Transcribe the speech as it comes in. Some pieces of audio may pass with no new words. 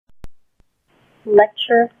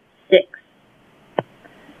Lecture 6.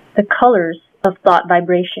 The Colors of Thought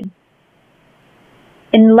Vibration.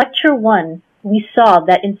 In Lecture 1, we saw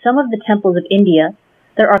that in some of the temples of India,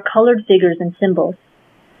 there are colored figures and symbols.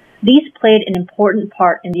 These played an important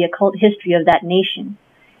part in the occult history of that nation,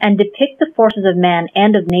 and depict the forces of man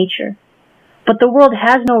and of nature. But the world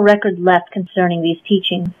has no record left concerning these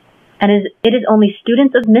teachings, and it is only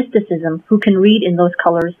students of mysticism who can read in those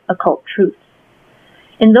colors occult truths.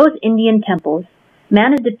 In those Indian temples,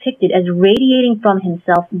 man is depicted as radiating from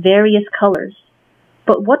himself various colors.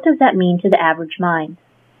 But what does that mean to the average mind?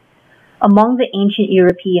 Among the ancient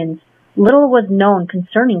Europeans, little was known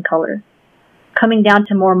concerning color. Coming down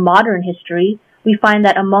to more modern history, we find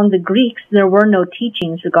that among the Greeks there were no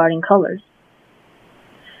teachings regarding colors.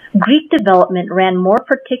 Greek development ran more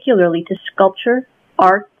particularly to sculpture,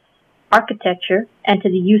 arts, architecture, and to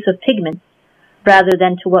the use of pigments, rather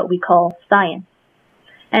than to what we call science.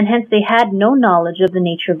 And hence they had no knowledge of the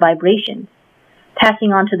nature of vibrations.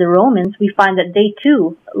 Passing on to the Romans, we find that they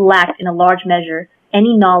too lacked in a large measure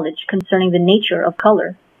any knowledge concerning the nature of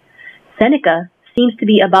color. Seneca seems to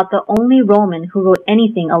be about the only Roman who wrote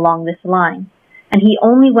anything along this line, and he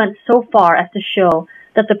only went so far as to show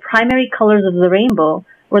that the primary colors of the rainbow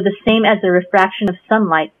were the same as the refraction of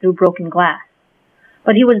sunlight through broken glass.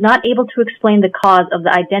 But he was not able to explain the cause of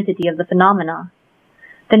the identity of the phenomena.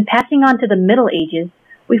 Then passing on to the Middle Ages,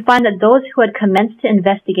 we find that those who had commenced to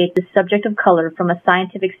investigate the subject of color from a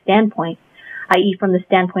scientific standpoint, i.e. from the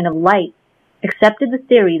standpoint of light, accepted the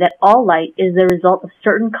theory that all light is the result of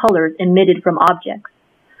certain colors emitted from objects.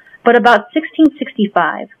 But about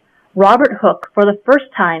 1665, Robert Hooke, for the first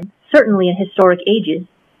time, certainly in historic ages,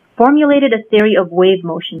 formulated a theory of wave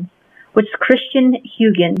motions, which Christian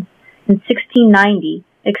Huygens in 1690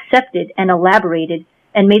 accepted and elaborated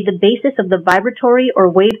and made the basis of the vibratory or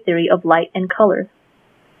wave theory of light and color.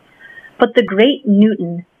 But the great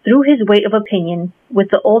Newton threw his weight of opinion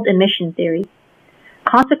with the old emission theory.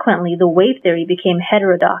 Consequently, the wave theory became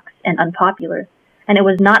heterodox and unpopular, and it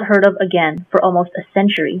was not heard of again for almost a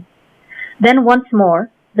century. Then once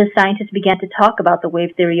more, the scientists began to talk about the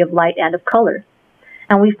wave theory of light and of color,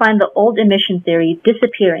 and we find the old emission theory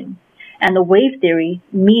disappearing, and the wave theory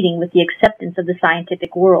meeting with the acceptance of the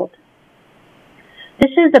scientific world.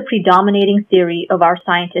 This is the predominating theory of our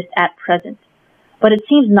scientists at present, but it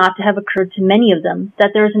seems not to have occurred to many of them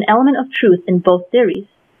that there is an element of truth in both theories,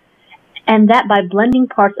 and that by blending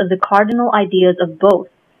parts of the cardinal ideas of both,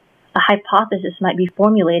 a hypothesis might be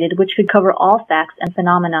formulated which could cover all facts and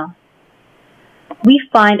phenomena. We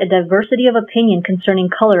find a diversity of opinion concerning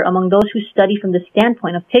color among those who study from the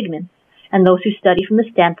standpoint of pigments and those who study from the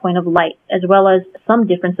standpoint of light, as well as some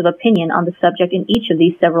difference of opinion on the subject in each of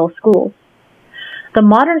these several schools. The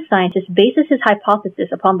modern scientist bases his hypothesis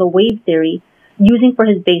upon the wave theory, using for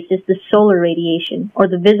his basis the solar radiation, or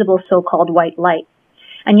the visible so-called white light.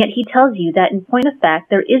 And yet he tells you that in point of fact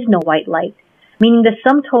there is no white light, meaning the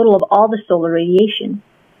sum total of all the solar radiation.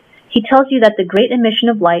 He tells you that the great emission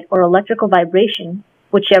of light or electrical vibration,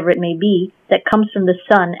 whichever it may be, that comes from the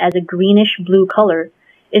sun as a greenish-blue color,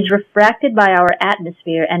 is refracted by our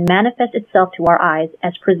atmosphere and manifests itself to our eyes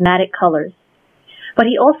as prismatic colors. But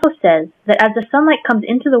he also says that as the sunlight comes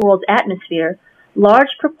into the world's atmosphere,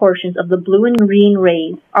 large proportions of the blue and green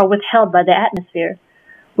rays are withheld by the atmosphere,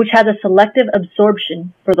 which has a selective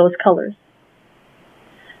absorption for those colors.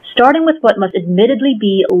 Starting with what must admittedly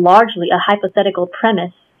be largely a hypothetical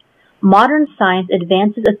premise, modern science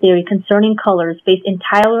advances a theory concerning colors based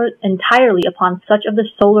entirely upon such of the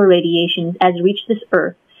solar radiations as reach this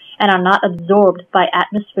earth and are not absorbed by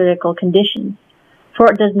atmospherical conditions,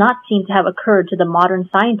 for it does not seem to have occurred to the modern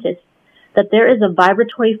scientist that there is a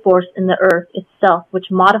vibratory force in the earth itself which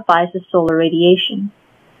modifies the solar radiation.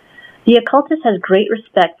 The occultist has great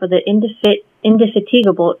respect for the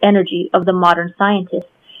indefatigable energy of the modern scientist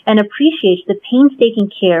and appreciates the painstaking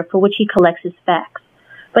care for which he collects his facts.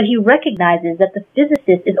 But he recognizes that the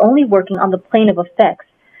physicist is only working on the plane of effects,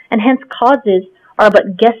 and hence causes are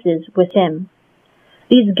but guesses with him.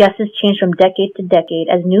 These guesses change from decade to decade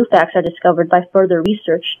as new facts are discovered by further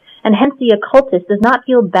research, and hence the occultist does not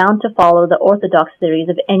feel bound to follow the orthodox theories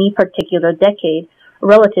of any particular decade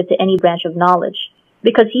relative to any branch of knowledge,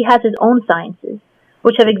 because he has his own sciences,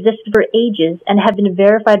 which have existed for ages and have been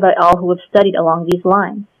verified by all who have studied along these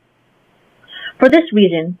lines. For this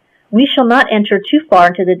reason, we shall not enter too far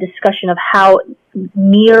into the discussion of how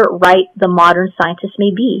near right the modern scientist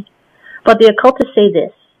may be. But the occultists say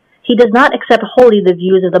this: he does not accept wholly the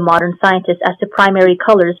views of the modern scientist as to primary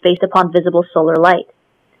colors based upon visible solar light.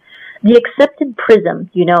 The accepted prism,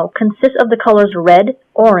 consists of the colors red,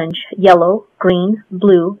 orange, yellow, green,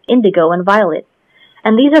 blue, indigo, and violet,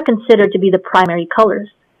 and these are considered to be the primary colors.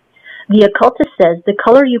 The occultist says the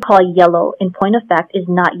color you call yellow in point of fact is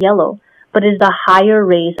not yellow, but is the higher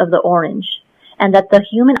rays of the orange, and that the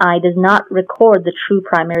human eye does not record the true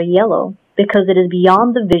primary yellow, because it is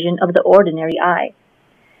beyond the vision of the ordinary eye,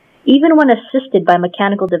 even when assisted by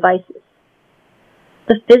mechanical devices.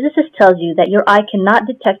 The physicist tells you that your eye cannot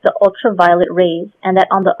detect the ultraviolet rays, and that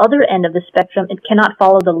on the other end of the spectrum it cannot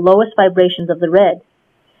follow the lowest vibrations of the red.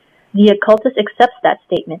 The occultist accepts that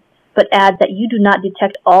statement, but adds that you do not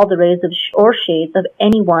detect all the rays or shades of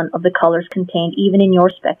any one of the colors contained even in your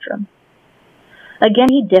spectrum. Again,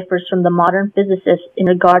 he differs from the modern physicists in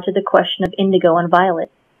regard to the question of indigo and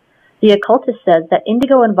violet. The occultist says that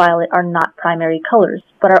indigo and violet are not primary colors,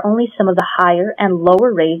 but are only some of the higher and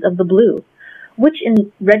lower rays of the blue, which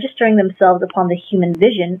in registering themselves upon the human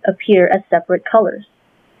vision appear as separate colors.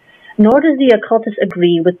 Nor does the occultist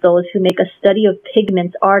agree with those who make a study of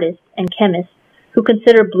pigments artists and chemists who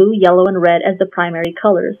consider blue, yellow, and red as the primary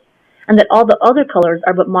colors, and that all the other colors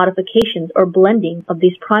are but modifications or blending of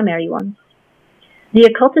these primary ones. The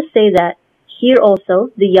occultists say that here also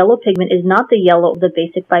the yellow pigment is not the yellow of the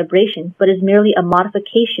basic vibration, but is merely a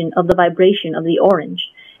modification of the vibration of the orange,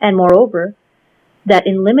 and moreover, that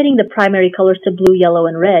in limiting the primary colors to blue, yellow,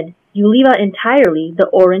 and red, you leave out entirely the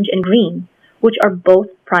orange and green, which are both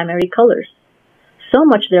primary colors. So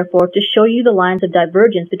much, therefore, to show you the lines of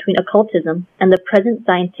divergence between occultism and the present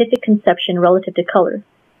scientific conception relative to color.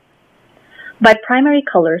 By primary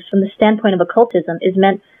colors, from the standpoint of occultism, is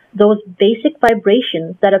meant those basic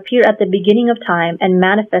vibrations that appear at the beginning of time and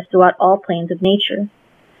manifest throughout all planes of nature.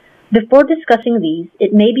 Before discussing these,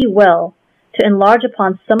 it may be well to enlarge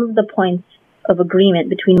upon some of the points of agreement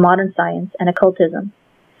between modern science and occultism,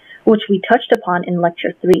 which we touched upon in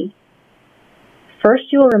Lecture 3.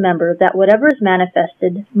 First, you will remember that whatever is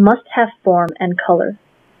manifested must have form and color.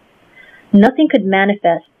 Nothing could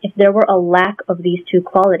manifest if there were a lack of these two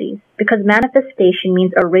qualities, because manifestation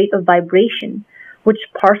means a rate of vibration which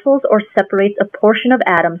parcels or separates a portion of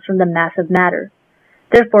atoms from the mass of matter.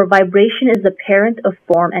 Therefore, vibration is the parent of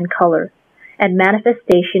form and color, and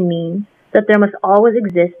manifestation means that there must always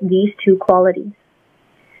exist these two qualities.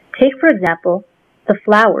 Take, for example, the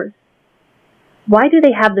flowers. Why do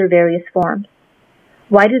they have their various forms?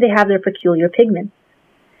 Why do they have their peculiar pigments?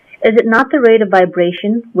 Is it not the rate of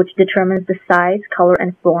vibration which determines the size, color,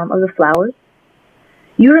 and form of the flowers?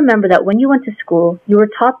 You remember that when you went to school, you were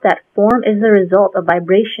taught that form is the result of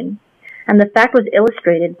vibration, and the fact was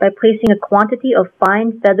illustrated by placing a quantity of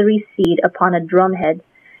fine feathery seed upon a drum head,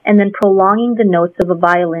 and then prolonging the notes of a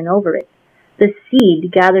violin over it. The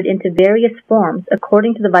seed gathered into various forms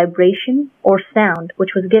according to the vibration or sound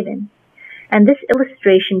which was given, and this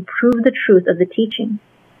illustration proved the truth of the teaching.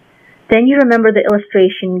 Then you remember the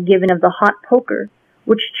illustration given of the hot poker,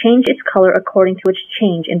 which changed its color according to its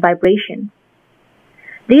change in vibration.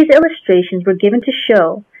 These illustrations were given to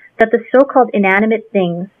show that the so-called inanimate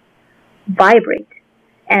things vibrate,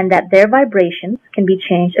 and that their vibrations can be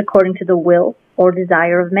changed according to the will or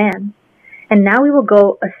desire of man. And now we will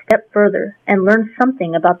go a step further and learn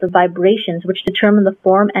something about the vibrations which determine the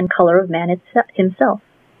form and color of man himself.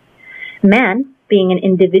 Man, being an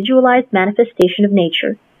individualized manifestation of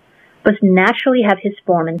nature, must naturally have his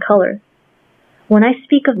form and color. When I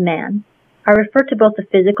speak of man, I refer to both the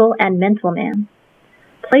physical and mental man.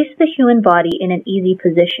 Place the human body in an easy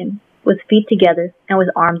position, with feet together and with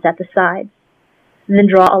arms at the sides. Then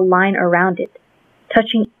draw a line around it,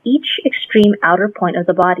 touching each extreme outer point of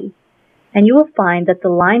the body, and you will find that the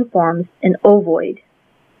line forms an ovoid.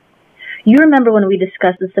 You remember when we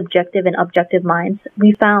discussed the subjective and objective minds,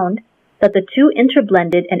 we found that the two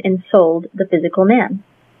interblended and ensouled the physical man.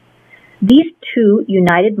 These two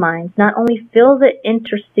united minds not only fill the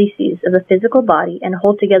interstices of the physical body and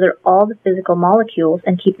hold together all the physical molecules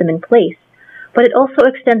and keep them in place, but it also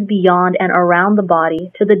extends beyond and around the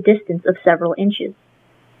body to the distance of several inches.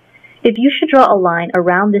 If you should draw a line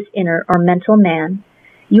around this inner or mental man,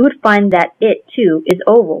 you would find that it, too, is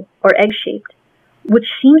oval or egg-shaped, which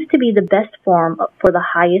seems to be the best form for the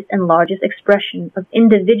highest and largest expression of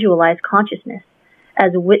individualized consciousness,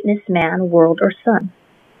 as witness man, world, or sun.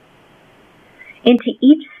 Into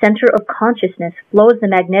each center of consciousness flows the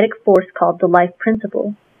magnetic force called the life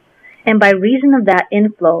principle, and by reason of that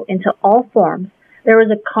inflow into all forms, there is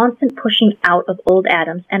a constant pushing out of old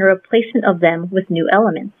atoms and a replacement of them with new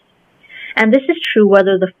elements. And this is true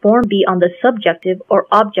whether the form be on the subjective or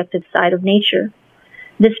objective side of nature.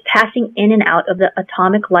 This passing in and out of the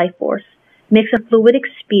atomic life force makes a fluidic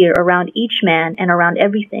sphere around each man and around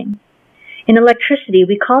everything. In electricity,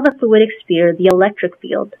 we call the fluidic sphere the electric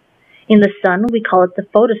field. In the sun, we call it the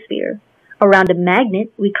photosphere, Around a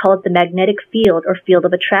magnet, we call it the magnetic field or field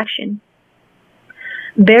of attraction.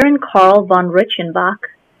 Baron Karl von Reichenbach,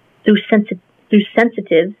 through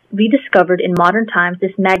sensitives, rediscovered in modern times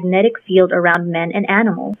this magnetic field around men and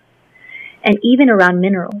animals, and even around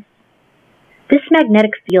minerals. This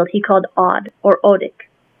magnetic field he called Odd or Odic.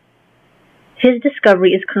 His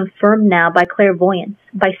discovery is confirmed now by clairvoyants,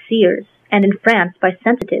 by seers, and in France by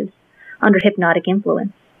sensitives under hypnotic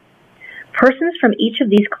influence. Persons from each of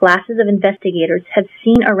these classes of investigators have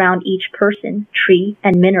seen around each person, tree,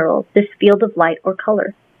 and mineral this field of light or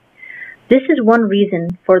color. This is one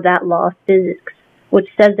reason for that law of physics, which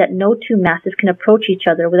says that no two masses can approach each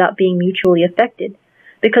other without being mutually affected,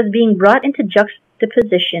 because being brought into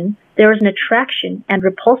juxtaposition, there is an attraction and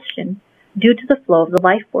repulsion due to the flow of the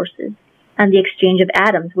life forces and the exchange of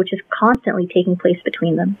atoms which is constantly taking place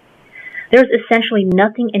between them. There is essentially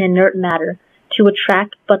nothing in inert matter to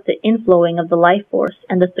attract but the inflowing of the life force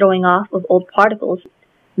and the throwing off of old particles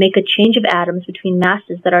make a change of atoms between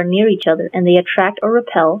masses that are near each other, and they attract or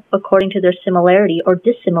repel according to their similarity or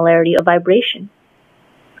dissimilarity of vibration.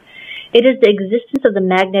 It is the existence of the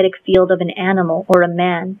magnetic field of an animal or a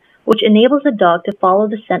man which enables a dog to follow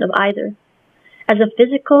the scent of either. As a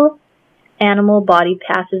physical animal body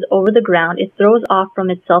passes over the ground, it throws off from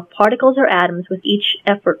itself particles or atoms with each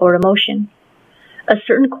effort or emotion. A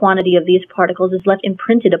certain quantity of these particles is left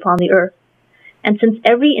imprinted upon the earth. And since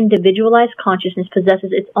every individualized consciousness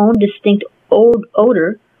possesses its own distinct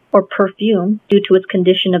odor or perfume due to its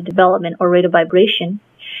condition of development or rate of vibration,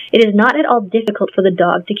 it is not at all difficult for the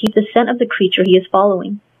dog to keep the scent of the creature he is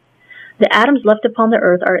following. The atoms left upon the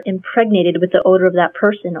earth are impregnated with the odor of that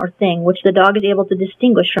person or thing which the dog is able to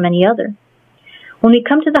distinguish from any other. When we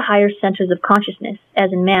come to the higher centers of consciousness,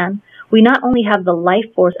 as in man, we not only have the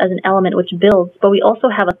life force as an element which builds, but we also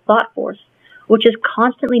have a thought force, which is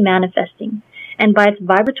constantly manifesting, and by its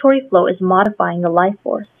vibratory flow is modifying the life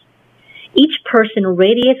force. Each person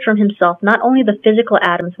radiates from himself not only the physical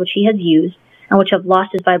atoms which he has used and which have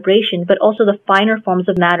lost his vibration, but also the finer forms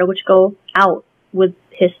of matter which go out with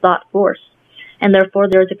his thought force, and therefore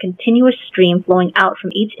there is a continuous stream flowing out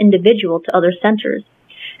from each individual to other centers,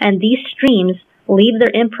 and these streams leave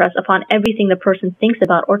their impress upon everything the person thinks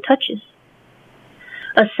about or touches.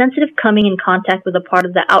 A sensitive coming in contact with a part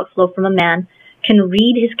of the outflow from a man can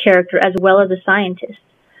read his character as well as a scientist.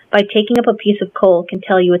 By taking up a piece of coal can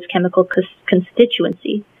tell you its chemical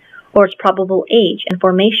constituency, or its probable age and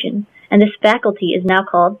formation, and this faculty is now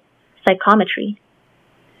called psychometry.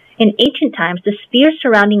 In ancient times, the sphere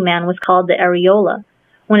surrounding man was called the areola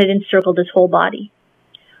when it encircled his whole body.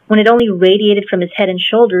 When it only radiated from his head and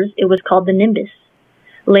shoulders, it was called the nimbus.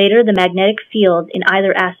 Later, the magnetic field in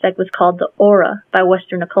either aspect was called the aura by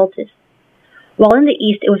Western occultists. While in the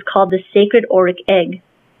East it was called the sacred auric egg.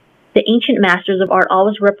 The ancient masters of art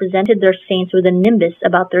always represented their saints with a nimbus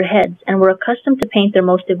about their heads and were accustomed to paint their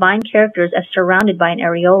most divine characters as surrounded by an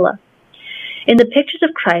areola. In the pictures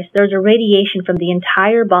of Christ there is a radiation from the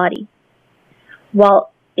entire body,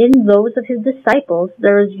 while in those of his disciples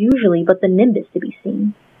there is usually but the nimbus to be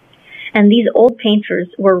seen. And these old painters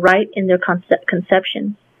were right in their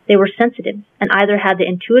conceptions. They were sensitive and either had the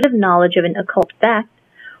intuitive knowledge of an occult fact,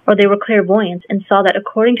 or they were clairvoyants and saw that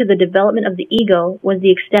according to the development of the ego was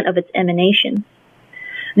the extent of its emanation.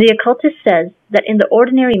 The occultist says that in the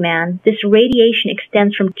ordinary man, this radiation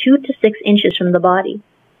extends from 2 to 6 inches from the body.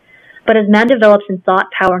 But as man develops in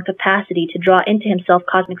thought, power, and capacity to draw into himself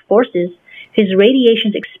cosmic forces, his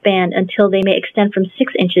radiations expand until they may extend from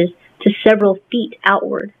 6 inches to several feet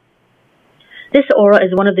outward. This aura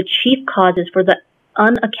is one of the chief causes for the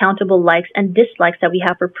unaccountable likes and dislikes that we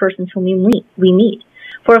have for persons whom we meet.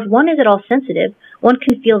 For if one is at all sensitive, one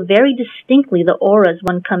can feel very distinctly the auras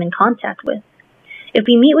one come in contact with. If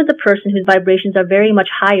we meet with a person whose vibrations are very much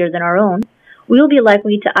higher than our own, we will be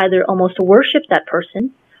likely to either almost worship that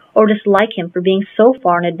person or dislike him for being so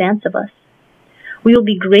far in advance of us. We will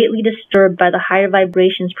be greatly disturbed by the higher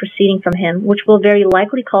vibrations proceeding from him, which will very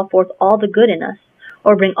likely call forth all the good in us,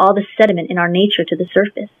 or bring all the sediment in our nature to the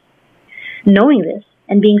surface. Knowing this,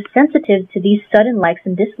 and being sensitive to these sudden likes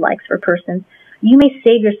and dislikes for persons, you may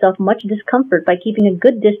save yourself much discomfort by keeping a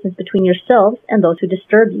good distance between yourselves and those who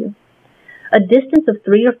disturb you. A distance of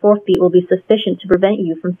 3 or 4 feet will be sufficient to prevent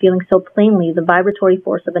you from feeling so plainly the vibratory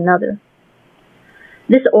force of another.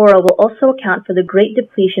 This aura will also account for the great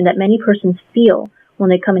depletion that many persons feel when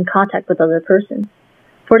they come in contact with other persons.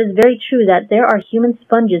 For it is very true that there are human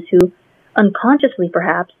sponges who, unconsciously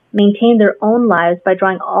perhaps, maintain their own lives by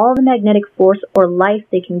drawing all the magnetic force or life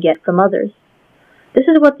they can get from others. This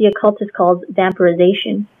is what the occultist calls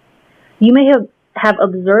vampirization. You may have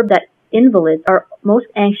observed that invalids are most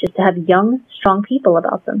anxious to have young, strong people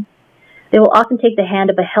about them. They will often take the hand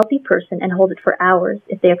of a healthy person and hold it for hours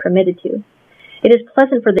if they are permitted to. It is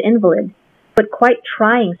pleasant for the invalid, but quite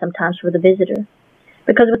trying sometimes for the visitor,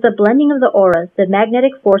 because with the blending of the auras, the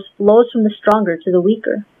magnetic force flows from the stronger to the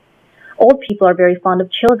weaker. Old people are very fond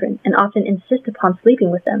of children and often insist upon sleeping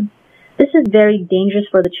with them. This is very dangerous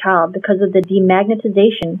for the child because of the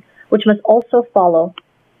demagnetization which must also follow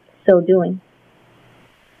so doing.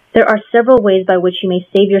 There are several ways by which you may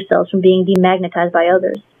save yourselves from being demagnetized by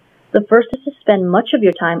others. The first is to spend much of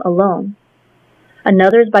your time alone.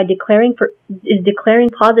 Another is by declaring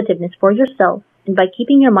positiveness for yourself and by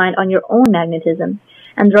keeping your mind on your own magnetism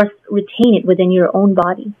and thus retain it within your own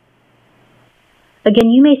body.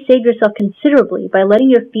 Again, you may save yourself considerably by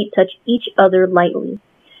letting your feet touch each other lightly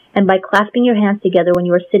and by clasping your hands together when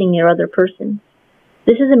you are sitting near other persons.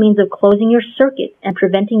 This is a means of closing your circuit and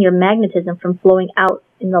preventing your magnetism from flowing out.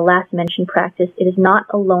 In the last mentioned practice, it is not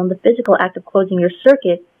alone the physical act of closing your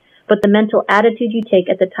circuit, but the mental attitude you take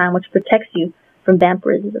at the time which protects you from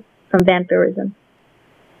vampirism.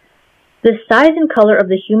 The size and color of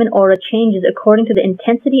the human aura changes according to the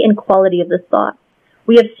intensity and quality of the thought.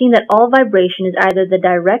 We have seen that all vibration is either the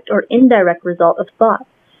direct or indirect result of thought,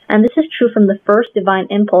 and this is true from the first divine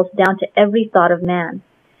impulse down to every thought of man.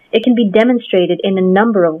 It can be demonstrated in a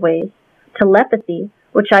number of ways. Telepathy,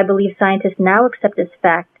 which I believe scientists now accept as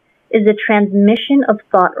fact, is the transmission of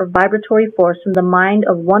thought or vibratory force from the mind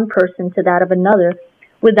of one person to that of another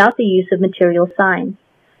without the use of material signs,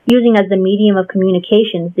 using as the medium of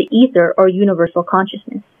communications the ether or universal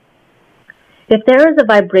consciousness. If there is a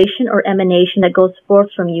vibration or emanation that goes forth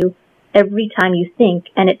from you every time you think,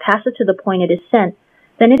 and it passes to the point it is sent,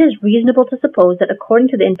 then it is reasonable to suppose that according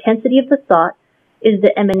to the intensity of the thought is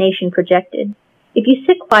the emanation projected. If you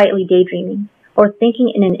sit quietly daydreaming, or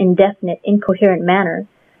thinking in an indefinite, incoherent manner,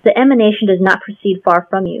 the emanation does not proceed far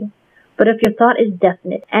from you. But if your thought is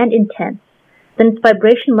definite and intense, then its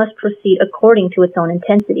vibration must proceed according to its own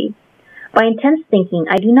intensity. By intense thinking,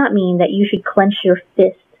 I do not mean that you should clench your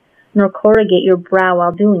fist, nor corrugate your brow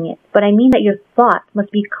while doing it, but I mean that your thought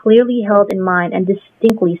must be clearly held in mind and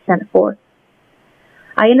distinctly sent forth.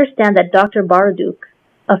 I understand that Dr. Baraduc,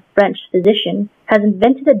 a French physician, has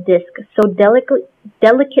invented a disc so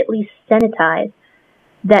delicately sanitized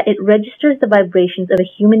that it registers the vibrations of a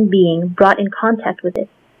human being brought in contact with it.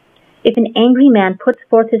 If an angry man puts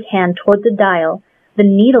forth his hand toward the dial, the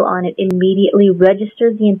needle on it immediately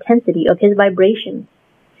registers the intensity of his vibrations.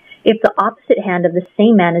 If the opposite hand of the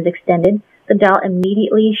same man is extended, the dial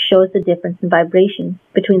immediately shows the difference in vibrations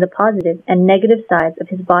between the positive and negative sides of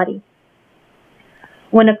his body.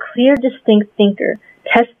 When a clear, distinct thinker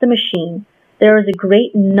tests the machine, there is a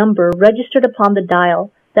great number registered upon the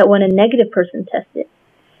dial that when a negative person tests it,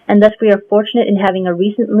 and thus we are fortunate in having a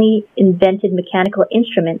recently invented mechanical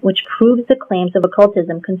instrument which proves the claims of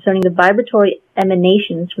occultism concerning the vibratory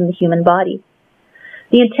emanations from the human body.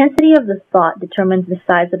 The intensity of the thought determines the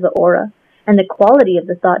size of the aura, and the quality of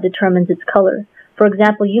the thought determines its color. For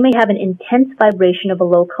example, you may have an intense vibration of a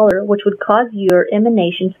low color, which would cause your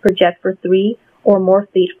emanations to project for 3 or more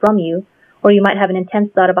feet from you, or you might have an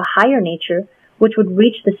intense thought of a higher nature, which would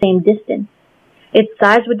reach the same distance. Its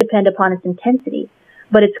size would depend upon its intensity,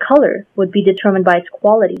 but its color would be determined by its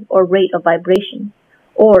quality or rate of vibration,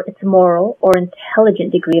 or its moral or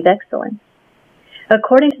intelligent degree of excellence.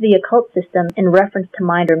 According to the occult system in reference to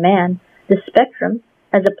mind or man, the spectrum,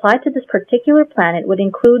 as applied to this particular planet, would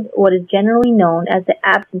include what is generally known as the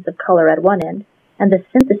absence of color at one end and the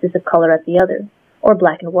synthesis of color at the other, or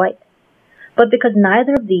black and white. But because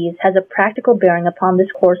neither of these has a practical bearing upon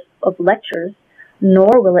this course of lectures,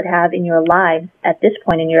 nor will it have in your lives at this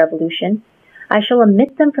point in your evolution, I shall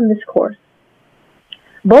omit them from this course.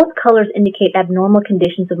 Both colors indicate abnormal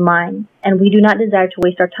conditions of mind, and we do not desire to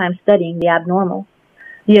waste our time studying the abnormal.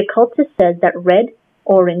 The occultist says that red,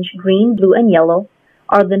 orange, green, blue, and yellow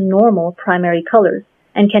are the normal primary colors,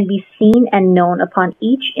 and can be seen and known upon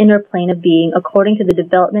each inner plane of being according to the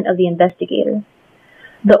development of the investigator.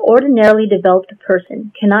 The ordinarily developed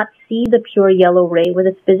person cannot see the pure yellow ray with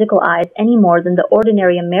its physical eyes any more than the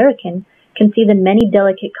ordinary American can see the many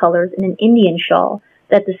delicate colors in an Indian shawl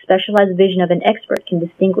that the specialized vision of an expert can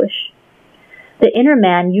distinguish. The inner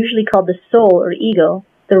man, usually called the soul or ego,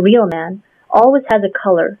 the real man, always has a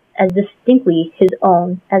color as distinctly his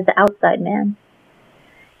own as the outside man.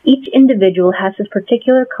 Each individual has his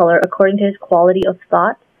particular color according to his quality of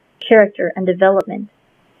thought, character, and development.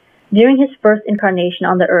 During his first incarnation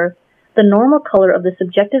on the earth, the normal color of the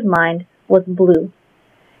subjective mind was blue,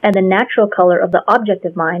 and the natural color of the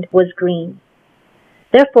objective mind was green.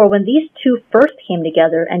 Therefore, when these two first came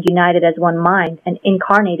together and united as one mind and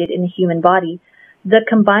incarnated in a human body, the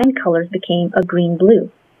combined colors became a green-blue.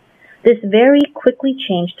 This very quickly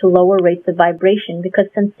changed to lower rates of vibration because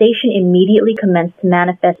sensation immediately commenced to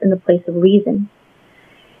manifest in the place of reason.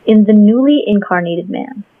 In the newly incarnated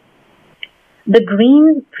man, the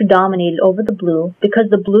green predominated over the blue because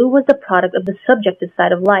the blue was the product of the subjective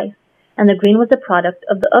side of life, and the green was the product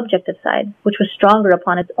of the objective side, which was stronger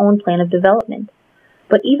upon its own plane of development.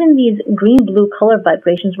 But even these green-blue color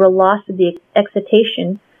vibrations were lost to the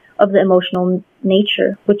excitation of the emotional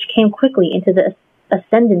nature, which came quickly into the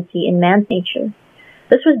ascendancy in man's nature.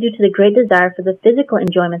 This was due to the great desire for the physical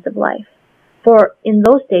enjoyments of life. For in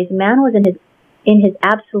those days, man was in his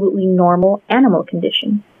absolutely normal animal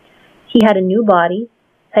condition. He had a new body,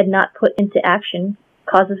 had not put into action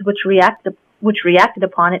causes which reacted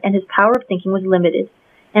upon it, and his power of thinking was limited,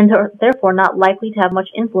 and therefore not likely to have much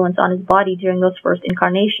influence on his body during those first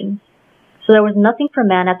incarnations. So there was nothing for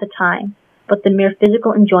man at the time but the mere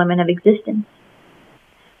physical enjoyment of existence.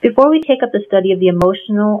 Before we take up the study of the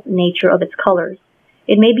emotional nature of its colors,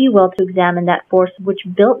 it may be well to examine that force which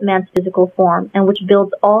built man's physical form and which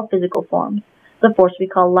builds all physical forms, the force we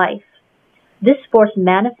call life. This force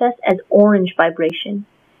manifests as orange vibration.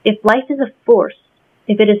 If life is a force,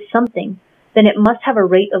 if it is something, then it must have a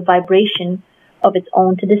rate of vibration of its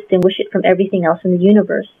own to distinguish it from everything else in the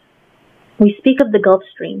universe. We speak of the Gulf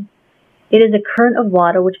Stream. It is a current of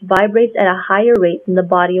water which vibrates at a higher rate than the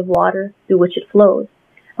body of water through which it flows,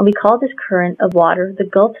 and we call this current of water the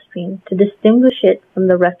Gulf Stream to distinguish it from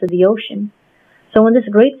the rest of the ocean. So in this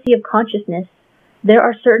great sea of consciousness, there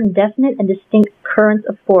are certain definite and distinct currents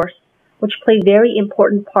of force which play very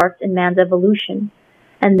important parts in man's evolution,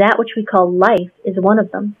 and that which we call life is one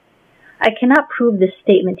of them. I cannot prove this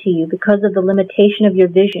statement to you because of the limitation of your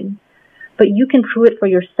vision, but you can prove it for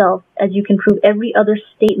yourself as you can prove every other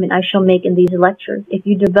statement I shall make in these lectures if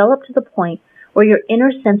you develop to the point where your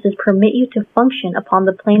inner senses permit you to function upon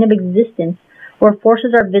the plane of existence where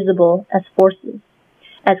forces are visible as forces,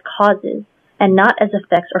 as causes, and not as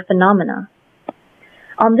effects or phenomena.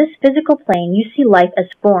 On this physical plane, you see life as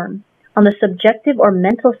form. On the subjective or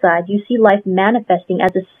mental side, you see life manifesting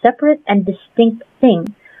as a separate and distinct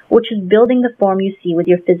thing, which is building the form you see with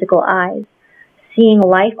your physical eyes. Seeing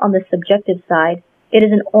life on the subjective side, it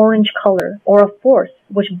is an orange color, or a force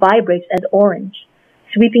which vibrates as orange,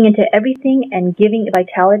 sweeping into everything and giving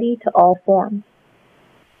vitality to all forms.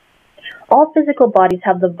 All physical bodies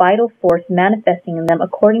have the vital force manifesting in them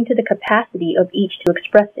according to the capacity of each to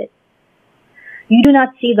express it. You do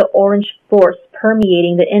not see the orange force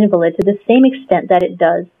permeating the invalid to the same extent that it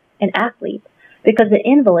does an athlete, because the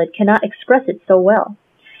invalid cannot express it so well.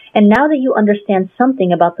 And now that you understand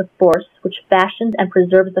something about the force which fashions and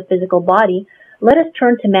preserves the physical body, let us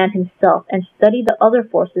turn to man himself and study the other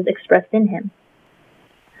forces expressed in him.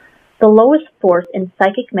 The lowest force in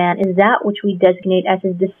psychic man is that which we designate as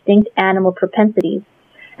his distinct animal propensities,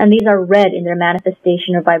 and these are red in their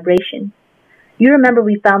manifestation or vibration. You remember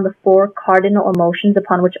we found the 4 cardinal emotions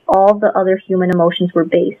upon which all the other human emotions were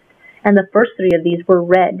based, and the first 3 of these were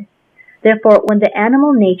red. Therefore, when the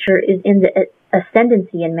animal nature is in the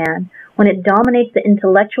ascendancy in man, when it dominates the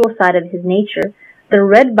intellectual side of his nature, the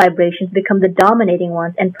red vibrations become the dominating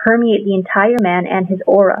ones and permeate the entire man and his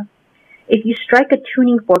aura. If you strike a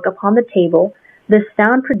tuning fork upon the table, the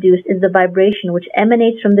sound produced is the vibration which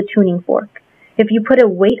emanates from the tuning fork. If you put a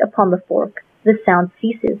weight upon the fork, the sound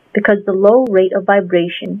ceases, because the low rate of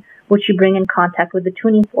vibration which you bring in contact with the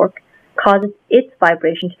tuning fork causes its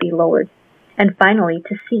vibration to be lowered, and finally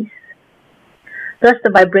to cease. Thus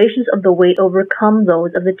the vibrations of the weight overcome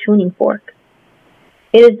those of the tuning fork.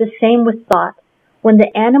 It is the same with thought. When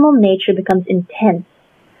the animal nature becomes intense,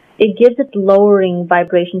 it gives its lowering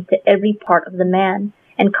vibrations to every part of the man,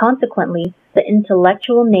 and consequently the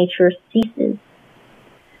intellectual nature ceases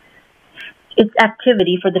its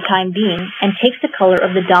activity for the time being and takes the color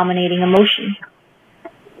of the dominating emotion.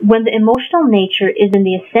 When the emotional nature is in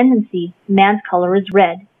the ascendancy, man's color is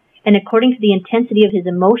red, and according to the intensity of his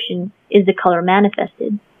emotion is the color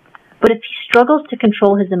manifested. But if he struggles to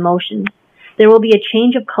control his emotions, there will be a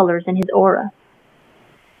change of colors in his aura.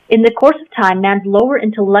 In the course of time, man's lower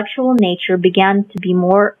intellectual nature began to be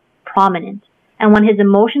more prominent, and when his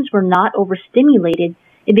emotions were not overstimulated,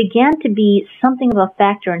 it began to be something of a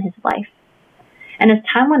factor in his life. And as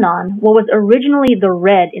time went on, what was originally the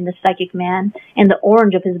red in the psychic man and the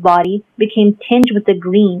orange of his body became tinged with the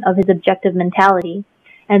green of his objective mentality,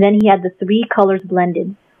 and then he had the 3 colors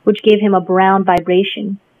blended, which gave him a brown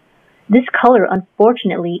vibration. This color,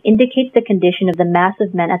 unfortunately, indicates the condition of the mass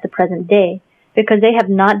of men at the present day, because they have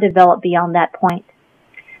not developed beyond that point.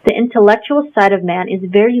 The intellectual side of man is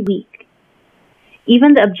very weak.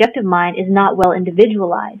 Even the objective mind is not well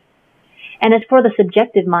individualized. And as for the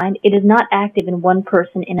subjective mind, it is not active in one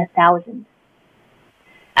person in 1,000.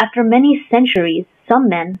 After many centuries, some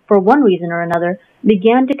men, for one reason or another,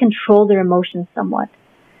 began to control their emotions somewhat.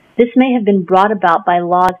 This may have been brought about by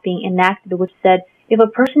laws being enacted which said if a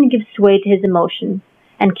person gives sway to his emotions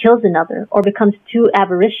and kills another, or becomes too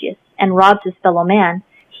avaricious and robs his fellow man,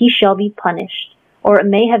 he shall be punished. Or it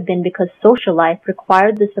may have been because social life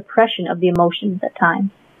required the suppression of the emotions at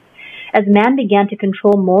times. As man began to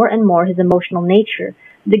control more and more his emotional nature,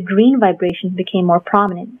 the green vibrations became more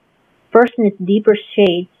prominent, first in its deeper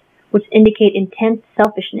shades, which indicate intense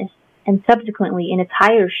selfishness, and subsequently in its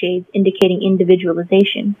higher shades indicating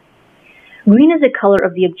individualization. Green is the color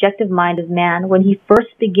of the objective mind of man when he first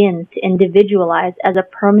begins to individualize as a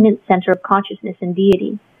permanent center of consciousness and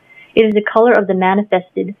deity. It is the color of the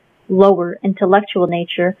manifested, lower, intellectual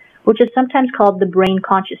nature, which is sometimes called the brain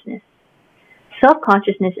consciousness.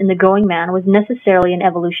 Self-consciousness in the growing man was necessarily an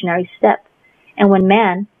evolutionary step, and when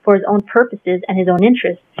man, for his own purposes and his own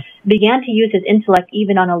interests, began to use his intellect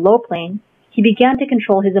even on a low plane, he began to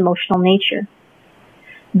control his emotional nature.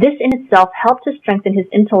 This in itself helped to strengthen his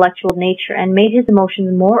intellectual nature and made his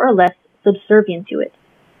emotions more or less subservient to it.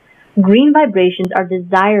 Green vibrations are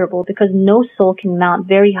desirable because no soul can mount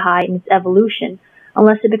very high in its evolution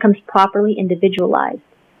unless it becomes properly individualized.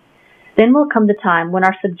 Then will come the time when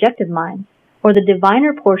our subjective minds, or the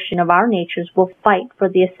diviner portion of our natures, will fight for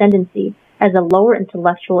the ascendancy as the lower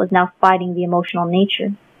intellectual is now fighting the emotional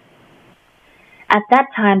nature. At that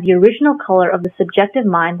time, the original color of the subjective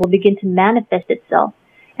mind will begin to manifest itself,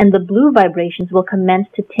 and the blue vibrations will commence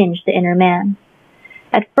to tinge the inner man.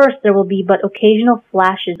 At first, there will be but occasional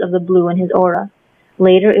flashes of the blue in his aura.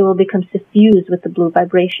 Later, it will become suffused with the blue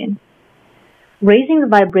vibration. Raising the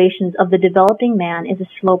vibrations of the developing man is a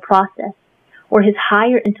slow process, where his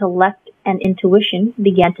higher intellect and intuition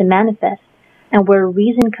began to manifest, and where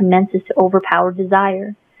reason commences to overpower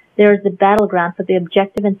desire. There is the battleground for the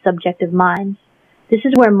objective and subjective minds. This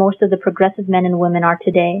is where most of the progressive men and women are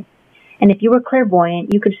today. And if you were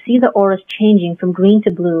clairvoyant, you could see the auras changing from green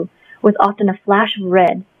to blue, with often a flash of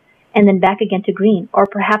red, and then back again to green, or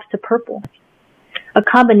perhaps to purple, a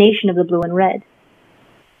combination of the blue and red.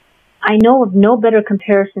 I know of no better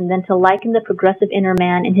comparison than to liken the progressive inner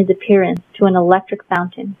man in his appearance to an electric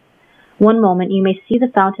fountain. One moment you may see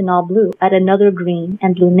the fountain all blue, at another green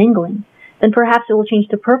and blue mingling, then perhaps it will change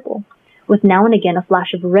to purple, with now and again a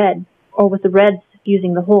flash of red, or with the red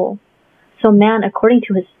suffusing the whole. So man, according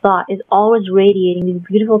to his thought, is always radiating these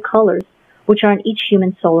beautiful colors which are in each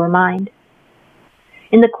human soul or mind.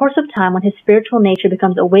 In the course of time, when his spiritual nature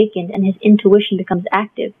becomes awakened and his intuition becomes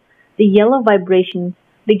active, the yellow vibrations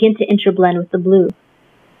begin to interblend with the blue.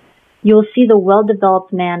 You will see the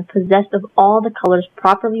well-developed man possessed of all the colors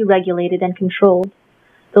properly regulated and controlled.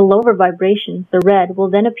 The lower vibrations, the red, will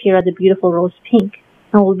then appear as a beautiful rose pink,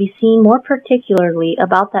 and will be seen more particularly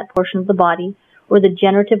about that portion of the body where the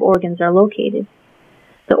generative organs are located.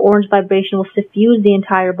 The orange vibration will suffuse the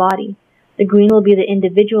entire body. The green will be the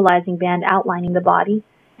individualizing band outlining the body,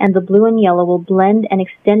 and the blue and yellow will blend and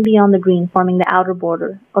extend beyond the green, forming the outer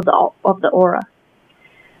border of the aura.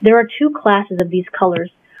 There are two classes of these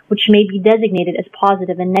colors, which may be designated as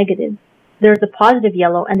positive and negative. There is the positive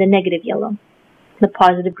yellow and the negative yellow, the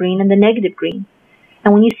positive green and the negative green.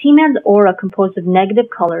 And when you see man's aura composed of negative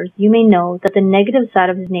colors, you may know that the negative side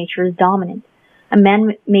of his nature is dominant. A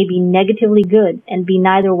man may be negatively good and be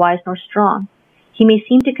neither wise nor strong. He may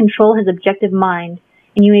seem to control his objective mind,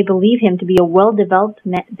 and you may believe him to be a well-developed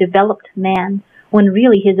man, when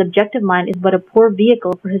really his objective mind is but a poor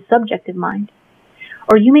vehicle for his subjective mind.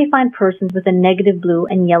 Or you may find persons with a negative blue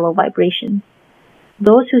and yellow vibration.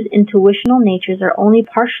 Those whose intuitional natures are only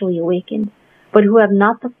partially awakened, but who have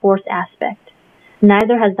not the force aspect.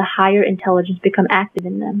 Neither has the higher intelligence become active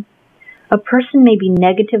in them. A person may be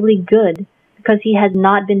negatively good because he has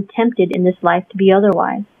not been tempted in this life to be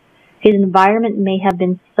otherwise. His environment may have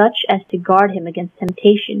been such as to guard him against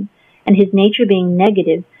temptation, and his nature being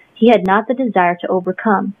negative, he had not the desire to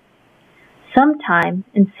overcome. Sometime,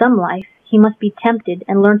 in some life, he must be tempted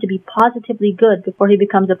and learn to be positively good before he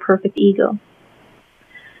becomes a perfect ego.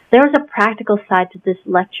 There is a practical side to this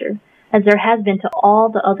lecture, as there has been to all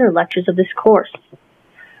the other lectures of this course.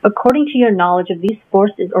 According to your knowledge of these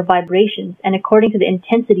forces or vibrations, and according to the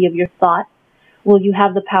intensity of your thought, will you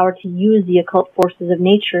have the power to use the occult forces of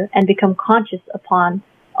nature and become conscious upon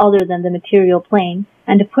other than the material plane,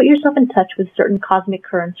 and to put yourself in touch with certain cosmic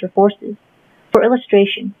currents or forces. For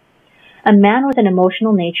illustration, a man with an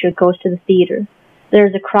emotional nature goes to the theater. There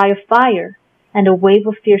is a cry of fire, and a wave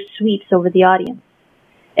of fear sweeps over the audience.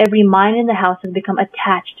 Every mind in the house has become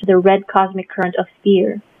attached to the red cosmic current of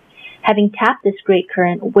fear. Having tapped this great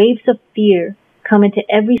current, waves of fear come into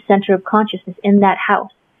every center of consciousness in that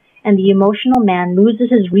house, and the emotional man loses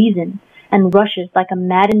his reason and rushes like a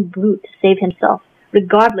maddened brute to save himself,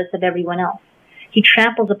 regardless of everyone else. He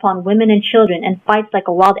tramples upon women and children and fights like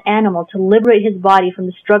a wild animal to liberate his body from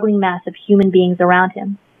the struggling mass of human beings around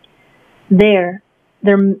him. There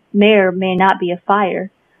may or may not be a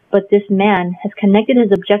fire, but this man has connected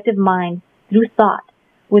his objective mind through thought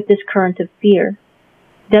with this current of fear.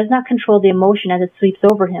 He does not control the emotion as it sweeps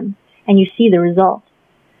over him, and you see the result.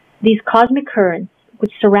 These cosmic currents,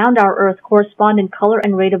 which surround our earth, correspond in color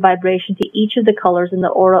and rate of vibration to each of the colors in the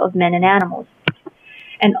aura of men and animals.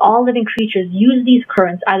 And all living creatures use these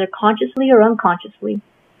currents either consciously or unconsciously.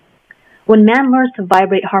 When man learns to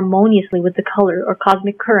vibrate harmoniously with the color or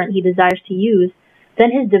cosmic current he desires to use,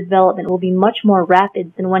 then his development will be much more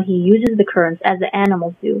rapid than when he uses the currents as the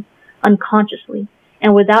animals do, unconsciously,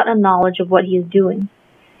 and without a knowledge of what he is doing.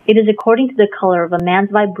 It is according to the color of a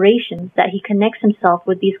man's vibrations that he connects himself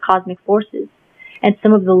with these cosmic forces, and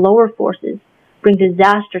some of the lower forces bring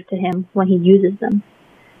disaster to him when he uses them.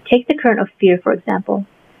 Take the current of fear, for example.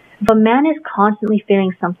 If a man is constantly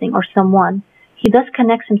fearing something or someone, he thus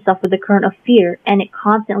connects himself with the current of fear, and it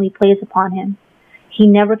constantly plays upon him. He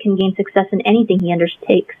never can gain success in anything he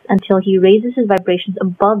undertakes until he raises his vibrations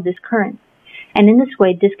above this current, and in this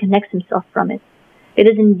way disconnects himself from it. It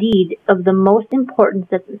is indeed of the most importance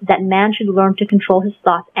that man should learn to control his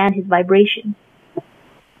thoughts and his vibrations.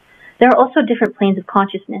 There are also different planes of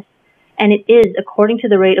consciousness, and it is according to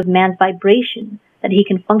the rate of man's vibration that he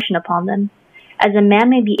can function upon them. As a man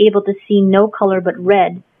may be able to see no color but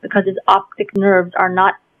red because his optic nerves are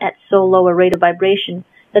not at so low a rate of vibration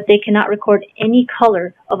that they cannot record any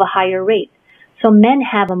color of a higher rate, so men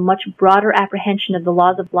have a much broader apprehension of the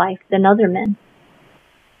laws of life than other men,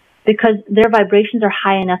 because their vibrations are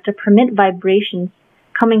high enough to permit vibrations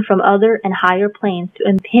coming from other and higher planes to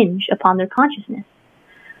impinge upon their consciousness.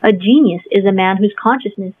 A genius is a man whose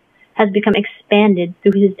consciousness has become expanded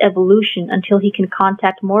through his evolution until he can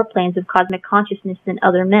contact more planes of cosmic consciousness than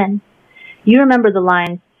other men. You remember the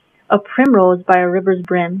lines, "A primrose by a river's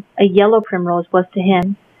brim, a yellow primrose was to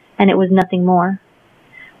him, and it was nothing more."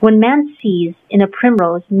 When man sees in a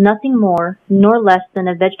primrose nothing more nor less than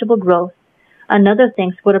a vegetable growth, another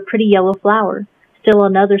thinks what a pretty yellow flower, still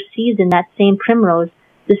another sees in that same primrose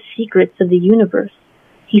the secrets of the universe.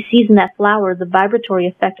 He sees in that flower the vibratory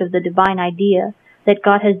effect of the divine idea that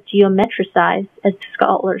God has geometricized, as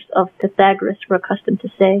scholars of Pythagoras were accustomed to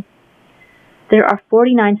say. There are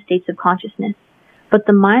 49 states of consciousness, but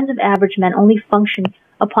the minds of average men only function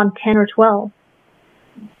upon 10 or 12.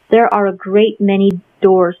 There are a great many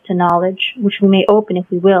doors to knowledge, which we may open if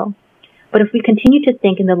we will, but if we continue to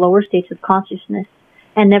think in the lower states of consciousness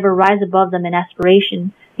and never rise above them in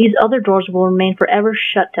aspiration, these other doors will remain forever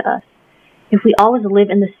shut to us. If we always live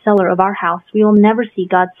in the cellar of our house, we will never see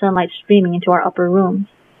God's sunlight streaming into our upper rooms.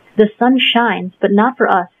 The sun shines, but not for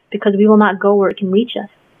us, because we will not go where it can reach us.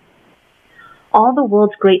 All the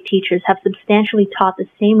world's great teachers have substantially taught the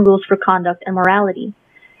same rules for conduct and morality.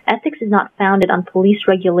 Ethics is not founded on police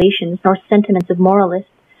regulations nor sentiments of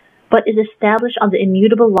moralists, but is established on the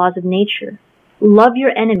immutable laws of nature. Love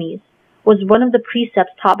your enemies was one of the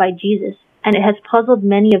precepts taught by Jesus, and it has puzzled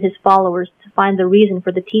many of his followers to find the reason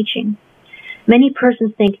for the teaching. Many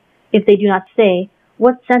persons think, if they do not say,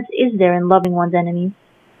 what sense is there in loving one's enemies?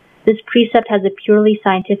 This precept has a purely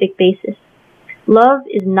scientific basis. Love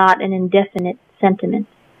is not an indefinite sentiment.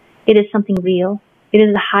 It is something real. It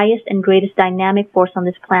is the highest and greatest dynamic force on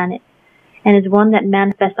this planet, and is one that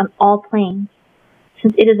manifests on all planes.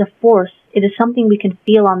 Since it is a force, it is something we can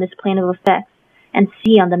feel on this plane of effects and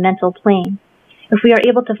see on the mental plane. If we are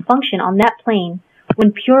able to function on that plane,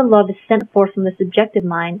 when pure love is sent forth from the subjective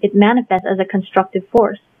mind, it manifests as a constructive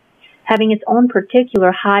force, having its own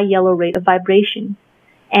particular high yellow rate of vibration.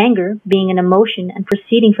 Anger, being an emotion and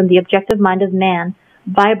proceeding from the objective mind of man,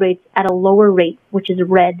 vibrates at a lower rate, which is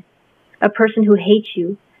red. A person who hates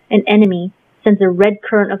you, an enemy, sends a red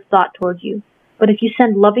current of thought toward you. But if you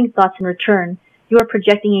send loving thoughts in return, you are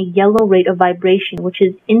projecting a yellow rate of vibration, which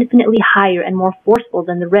is infinitely higher and more forceful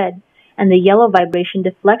than the red, and the yellow vibration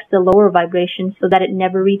deflects the lower vibration so that it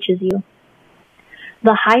never reaches you.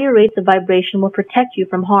 The higher rates of vibration will protect you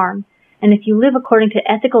from harm, and if you live according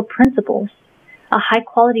to ethical principles, a high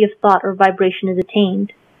quality of thought or vibration is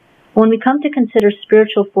attained. When we come to consider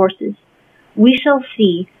spiritual forces, we shall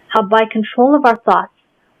see how by control of our thoughts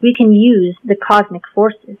we can use the cosmic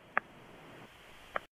forces.